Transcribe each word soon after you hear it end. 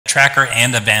tracker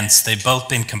and events. They've both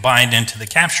been combined into the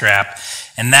Capture app,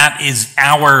 and that is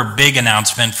our big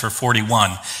announcement for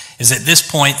 41. Is at this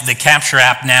point, the Capture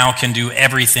app now can do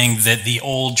everything that the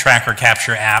old Tracker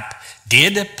Capture app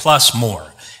did, plus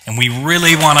more. And we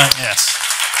really want to, yes,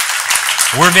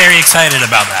 we're very excited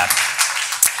about that.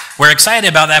 We're excited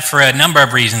about that for a number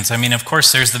of reasons. I mean, of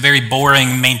course, there's the very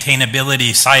boring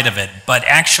maintainability side of it, but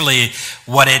actually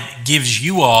what it gives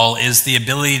you all is the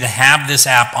ability to have this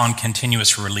app on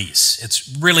continuous release.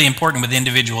 It's really important with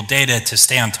individual data to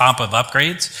stay on top of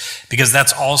upgrades, because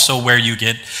that's also where you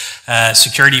get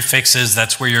security fixes.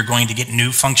 That's where you're going to get new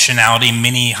functionality,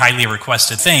 many highly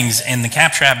requested things, and the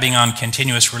Capture app being on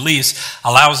continuous release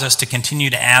allows us to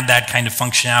continue to add that kind of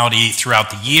functionality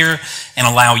throughout the year and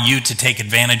allow you to take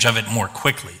advantage of it more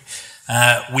quickly.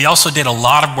 We also did a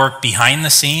lot of work behind the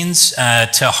scenes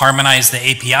to harmonize the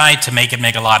API to make it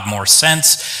make a lot more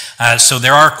sense. So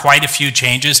there are quite a few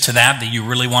changes to that you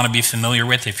really want to be familiar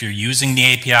with if you're using the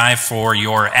API for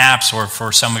your apps or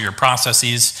for some of your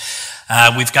processes.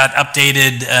 We've got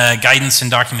updated guidance and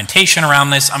documentation around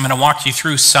this. I'm going to walk you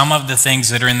through some of the things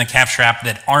that are in the Capture app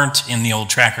that aren't in the old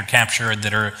Tracker Capture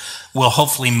that will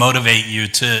hopefully motivate you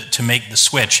to make the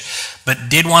switch. But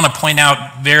did want to point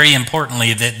out very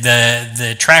importantly that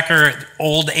the Tracker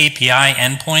old API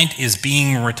endpoint is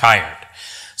being retired.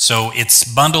 So it's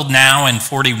bundled now in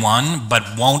 41, but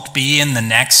won't be in the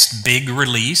next big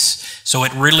release. So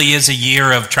it really is a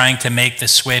year of trying to make the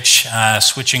switch,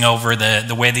 switching over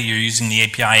the way that you're using the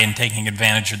API and taking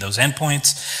advantage of those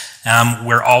endpoints.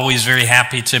 We're always very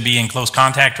happy to be in close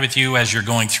contact with you as you're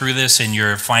going through this and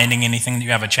you're finding anything that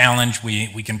you have a challenge.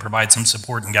 We can provide some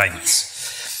support and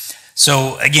guidance.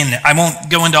 So again, I won't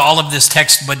go into all of this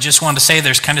text, but just wanted to say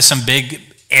there's kind of some big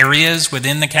areas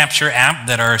within the Capture app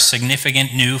that are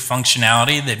significant new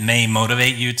functionality that may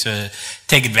motivate you to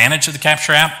take advantage of the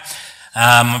Capture app.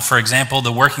 For example,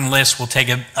 the working list will take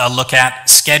a look at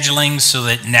scheduling so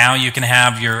that now you can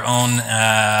have your own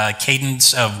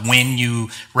cadence of when you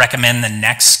recommend the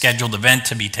next scheduled event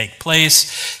to take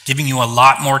place, giving you a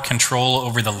lot more control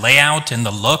over the layout and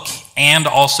the look, and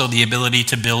also the ability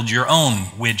to build your own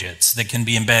widgets that can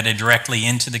be embedded directly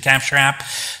into the Capture app,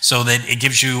 so that it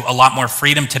gives you a lot more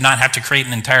freedom to not have to create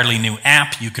an entirely new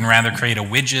app. You can rather create a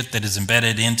widget that is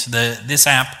embedded into this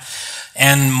app,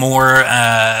 and more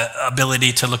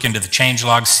ability to look into the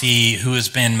changelog, see who has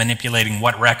been manipulating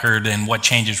what record and what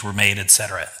changes were made,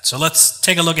 etc. So let's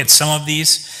take a look at some of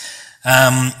these.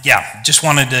 Yeah, just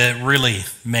wanted to really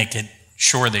make it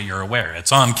sure that you're aware.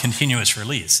 It's on continuous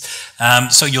release.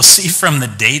 So you'll see from the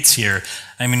dates here,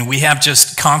 I mean, we have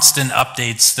just constant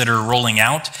updates that are rolling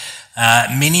out.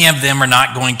 Many of them are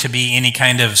not going to be any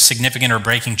kind of significant or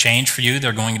breaking change for you.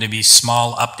 They're going to be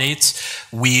small updates.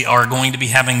 We are going to be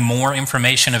having more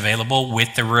information available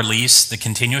with the release, the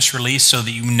continuous release, so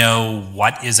that you know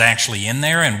what is actually in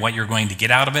there and what you're going to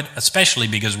get out of it, especially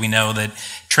because we know that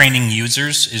training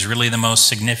users is really the most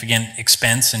significant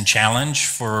expense and challenge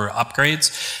for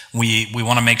upgrades. We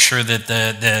want to make sure that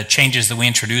the changes that we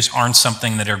introduce aren't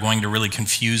something that are going to really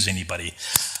confuse anybody.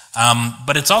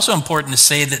 But it's also important to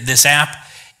say that this app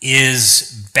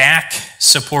is back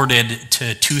supported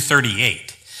to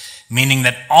 238, meaning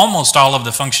that almost all of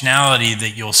the functionality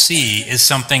that you'll see is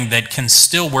something that can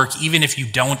still work even if you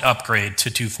don't upgrade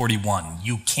to 241.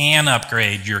 You can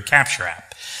upgrade your Capture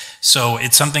app. So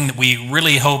it's something that we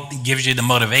really hope gives you the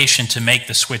motivation to make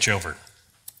the switch over.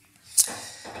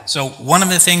 So one of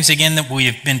the things, again, that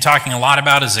we've been talking a lot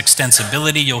about is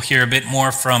extensibility. You'll hear a bit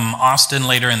more from Austin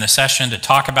later in the session to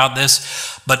talk about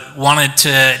this, but wanted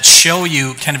to show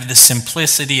you kind of the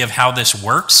simplicity of how this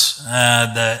works.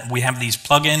 We have these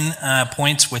plugin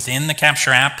points within the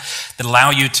Capture app that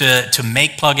allow you to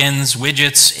make plugins,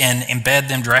 widgets, and embed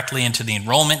them directly into the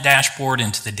enrollment dashboard,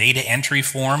 into the data entry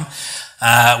form.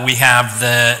 We have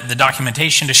the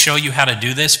documentation to show you how to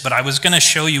do this, but I was going to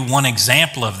show you one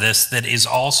example of this that is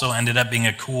also ended up being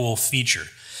a cool feature.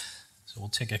 So we'll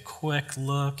take a quick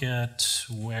look at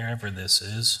wherever this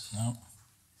is. No.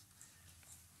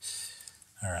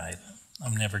 All right,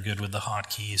 I'm never good with the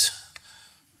hotkeys.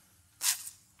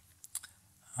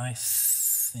 I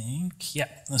think, yeah,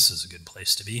 this is a good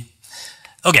place to be.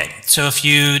 Okay, so if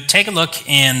you take a look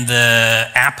in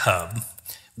the App Hub,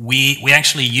 we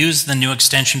actually use the new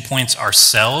extension points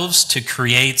ourselves to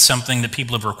create something that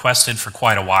people have requested for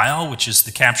quite a while, which is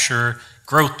the Capture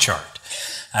growth chart.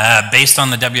 Based on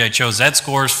the WHO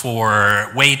Z-scores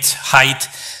for weight, height,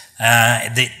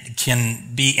 that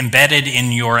can be embedded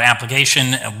in your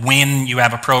application when you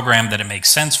have a program that it makes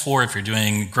sense for, if you're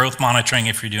doing growth monitoring,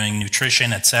 if you're doing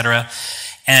nutrition, etc.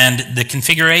 And the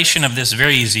configuration of this is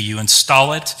very easy. You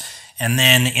install it, And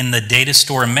then in the data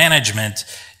store management,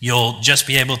 you'll just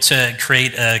be able to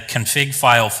create a config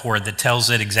file for it that tells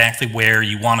it exactly where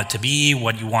you want it to be,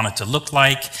 what you want it to look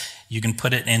like. You can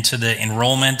put it into the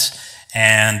enrollment,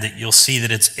 and you'll see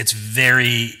that it's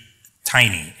very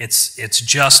tiny. It's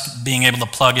just being able to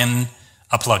plug in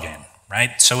a plugin,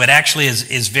 right? So it actually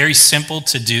is very simple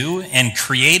to do, and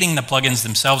creating the plugins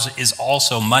themselves is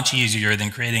also much easier than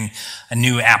creating a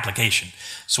new application.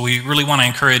 So we really want to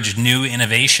encourage new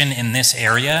innovation in this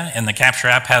area, and the Capture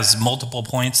app has multiple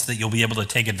points that you'll be able to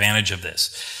take advantage of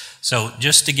this. So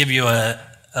just to give you a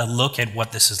look at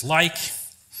what this is like,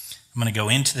 I'm going to go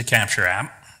into the Capture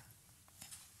app,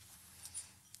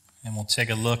 and we'll take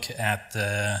a look at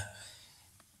the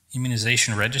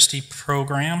immunization registry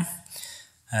program.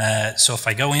 So if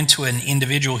I go into an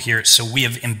individual here, so we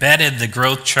have embedded the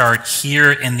growth chart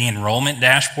here in the enrollment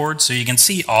dashboard, so you can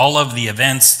see all of the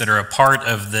events that are a part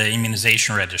of the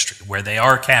immunization registry, where they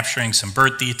are capturing some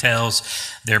birth details,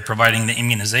 they're providing the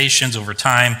immunizations over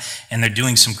time, and they're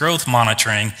doing some growth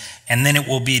monitoring, and then it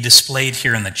will be displayed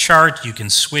here in the chart. You can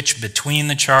switch between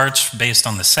the charts based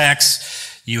on the sex.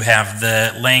 You have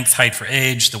the length, height for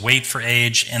age, the weight for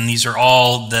age, and these are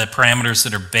all the parameters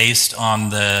that are based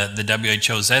on the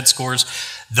WHO Z scores.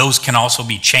 Those can also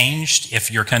be changed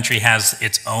if your country has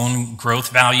its own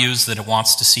growth values that it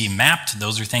wants to see mapped.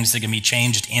 Those are things that can be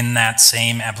changed in that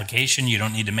same application. You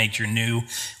don't need to make your new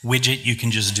widget. You can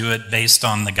just do it based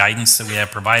on the guidance that we have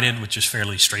provided, which is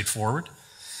fairly straightforward.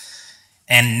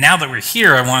 And now that we're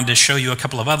here, I wanted to show you a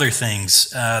couple of other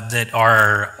things that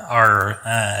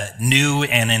are new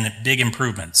and in big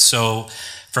improvements. So,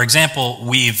 for example,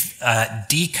 we've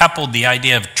decoupled the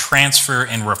idea of transfer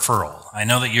and referral. I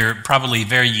know that you're probably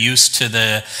very used to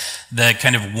the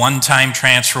kind of one-time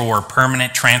transfer or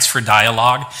permanent transfer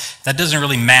dialogue. That doesn't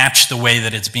really match the way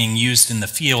that it's being used in the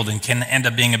field and can end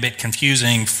up being a bit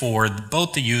confusing for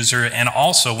both the user and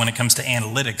also when it comes to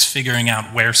analytics, figuring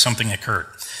out where something occurred.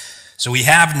 So we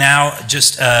have now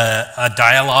just a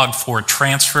dialogue for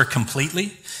transfer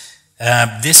completely.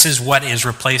 This is what is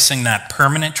replacing that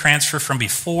permanent transfer from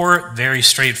before. Very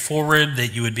straightforward,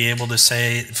 that you would be able to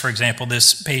say, for example,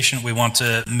 this patient, we want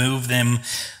to move them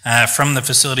from the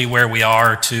facility where we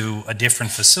are to a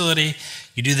different facility.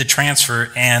 You do the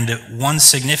transfer, and one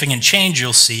significant change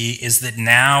you'll see is that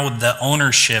now the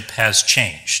ownership has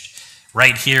changed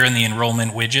right here in the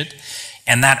enrollment widget.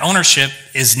 And that ownership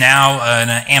is now an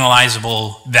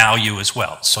analyzable value as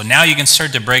well. So now you can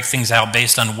start to break things out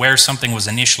based on where something was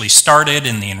initially started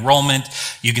in the enrollment.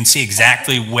 You can see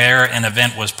exactly where an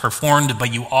event was performed,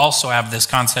 but you also have this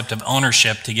concept of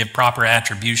ownership to give proper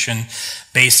attribution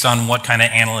based on what kind of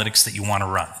analytics that you want to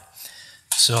run.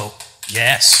 So,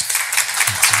 yes,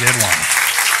 that's a good one.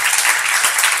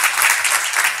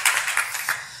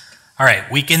 All right,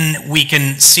 we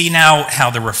can see now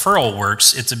how the referral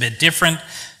works. It's a bit different.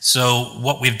 So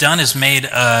what we've done is made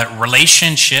a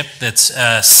relationship that's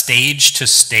a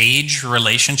stage-to-stage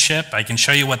relationship. I can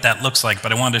show you what that looks like,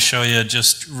 but I wanted to show you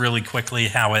just really quickly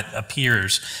how it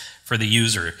appears for the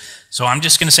user. So I'm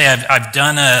just going to say I've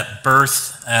done a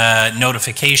birth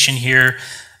notification here.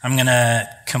 I'm going to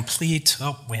complete,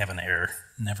 oh, we have an error.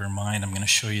 Never mind, I'm going to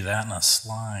show you that in a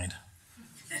slide.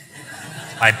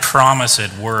 I promise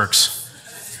it works.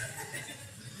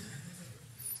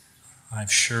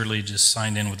 I've surely just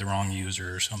signed in with the wrong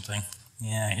user or something.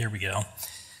 Yeah, here we go.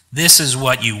 This is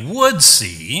what you would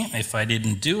see if I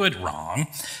didn't do it wrong.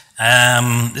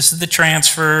 This is the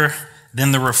transfer.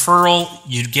 Then the referral,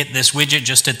 you'd get this widget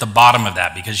just at the bottom of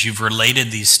that because you've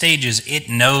related these stages. It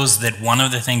knows that one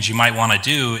of the things you might want to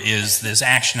do is this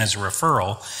action as a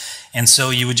referral. And so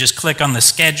you would just click on the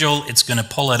schedule, it's going to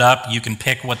pull it up, you can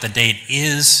pick what the date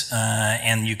is,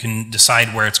 and you can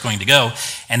decide where it's going to go.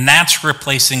 And that's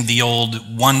replacing the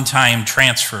old one-time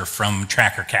transfer from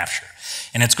Tracker Capture.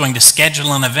 And it's going to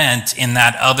schedule an event in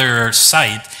that other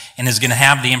site and is going to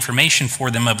have the information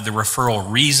for them of the referral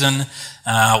reason,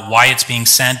 why it's being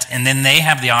sent, and then they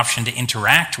have the option to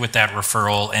interact with that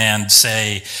referral and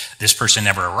say, this person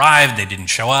never arrived, they didn't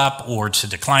show up, or to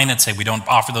decline it, say we don't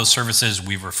offer those services,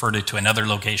 we've referred it to another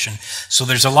location. So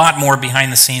there's a lot more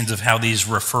behind the scenes of how these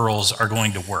referrals are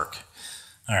going to work.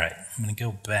 All right, I'm going to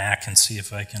go back and see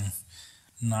if I can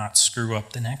not screw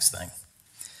up the next thing.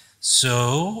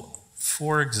 So,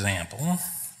 for example, I'm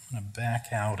going to back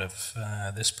out of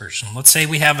this person. Let's say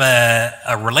we have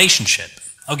a relationship.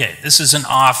 Okay, this is an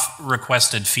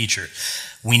off-requested feature.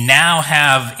 We now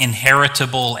have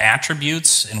inheritable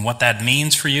attributes, and what that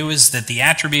means for you is that the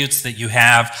attributes that you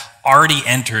have already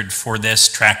entered for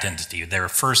this tracked entity, their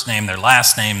first name, their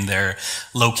last name, their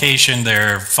location,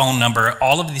 their phone number,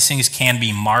 all of these things can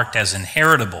be marked as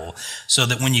inheritable, so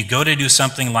that when you go to do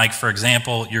something like, for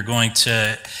example, you're going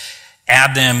to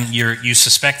add them, you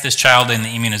suspect this child in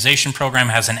the immunization program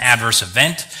has an adverse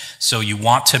event, so you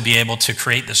want to be able to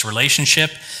create this relationship,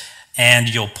 and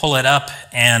you'll pull it up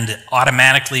and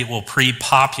automatically it will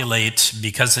pre-populate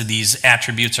because of these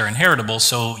attributes are inheritable,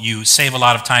 so you save a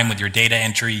lot of time with your data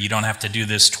entry. You don't have to do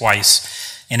this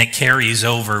twice, and it carries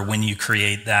over when you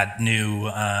create that new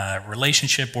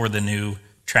relationship or the new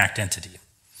tracked entity.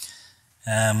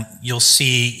 You'll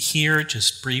see here,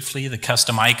 just briefly, the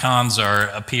custom icons are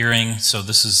appearing. So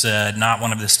this is not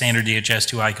one of the standard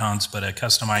DHIS2 icons, but a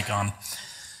custom icon.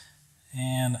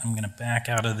 And I'm going to back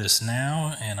out of this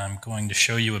now, and I'm going to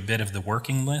show you a bit of the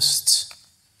working lists.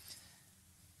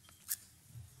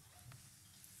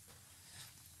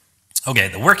 Okay,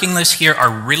 the working lists here are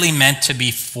really meant to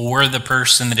be for the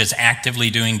person that is actively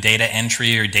doing data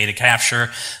entry or data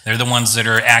capture. They're the ones that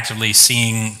are actively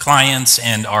seeing clients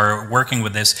and are working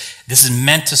with this. This is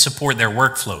meant to support their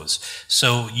workflows.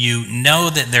 So you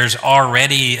know that there's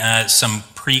already some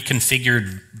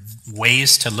pre-configured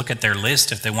ways to look at their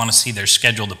list if they want to see their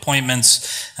scheduled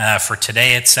appointments for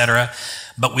today, etc.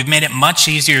 But we've made it much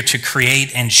easier to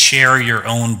create and share your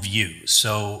own view.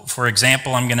 So for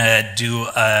example, I'm going to do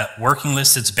a working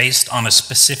list that's based on a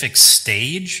specific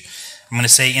stage. I'm going to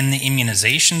say in the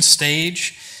immunization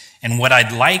stage. And what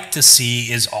I'd like to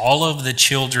see is all of the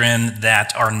children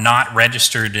that are not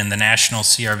registered in the national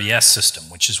CRVS system,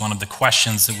 which is one of the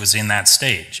questions that was in that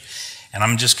stage. And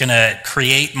I'm just going to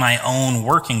create my own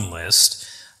working list,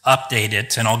 update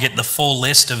it, and I'll get the full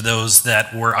list of those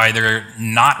that were either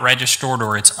not registered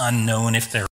or it's unknown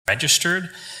if they're registered.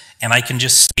 And I can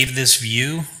just save this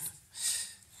view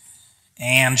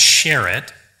and share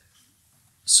it.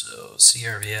 So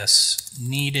CRVS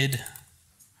needed.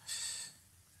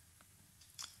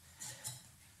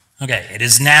 Okay, it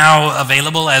is now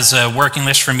available as a working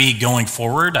list for me going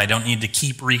forward. I don't need to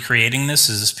keep recreating this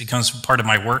as this becomes part of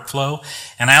my workflow.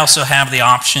 And I also have the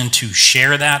option to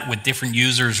share that with different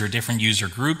users or different user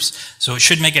groups. So it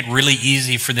should make it really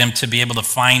easy for them to be able to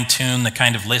fine tune the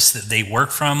kind of list that they work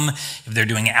from if they're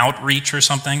doing outreach or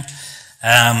something.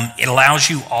 It allows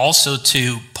you also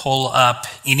to pull up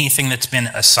anything that's been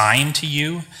assigned to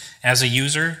you as a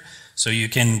user. So you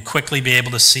can quickly be able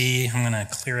to see, I'm going to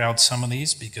clear out some of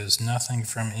these because nothing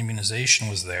from immunization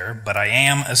was there, but I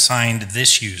am assigned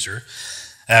this user,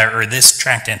 or this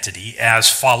tracked entity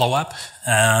as follow-up,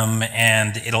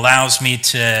 and it allows me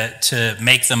to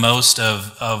make the most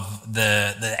of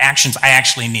the actions I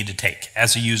actually need to take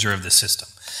as a user of the system.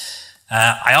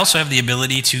 I also have the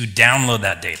ability to download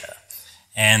that data.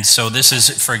 And so this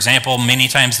is, for example, many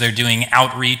times they're doing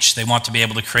outreach. They want to be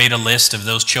able to create a list of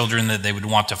those children that they would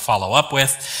want to follow up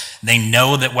with. They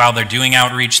know that while they're doing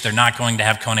outreach, they're not going to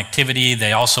have connectivity.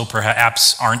 They also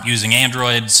perhaps aren't using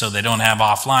Android, so they don't have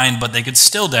offline, but they could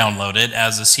still download it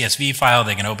as a CSV file.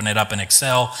 They can open it up in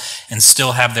Excel and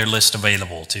still have their list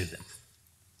available to them.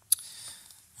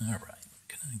 All right,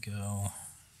 I'm going to go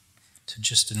to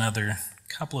just another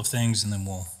couple of things and then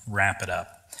we'll wrap it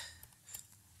up.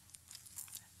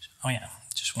 Oh yeah,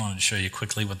 just wanted to show you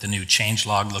quickly what the new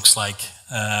changelog looks like.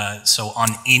 So on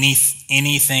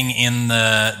anything in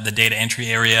the data entry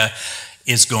area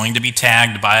is going to be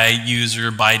tagged by user,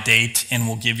 by date, and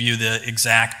will give you the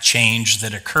exact change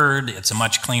that occurred. It's a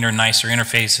much cleaner, nicer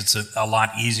interface. It's a lot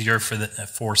easier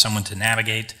for someone to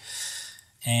navigate.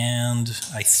 And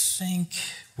I think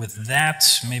with that,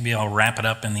 maybe I'll wrap it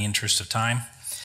up in the interest of time.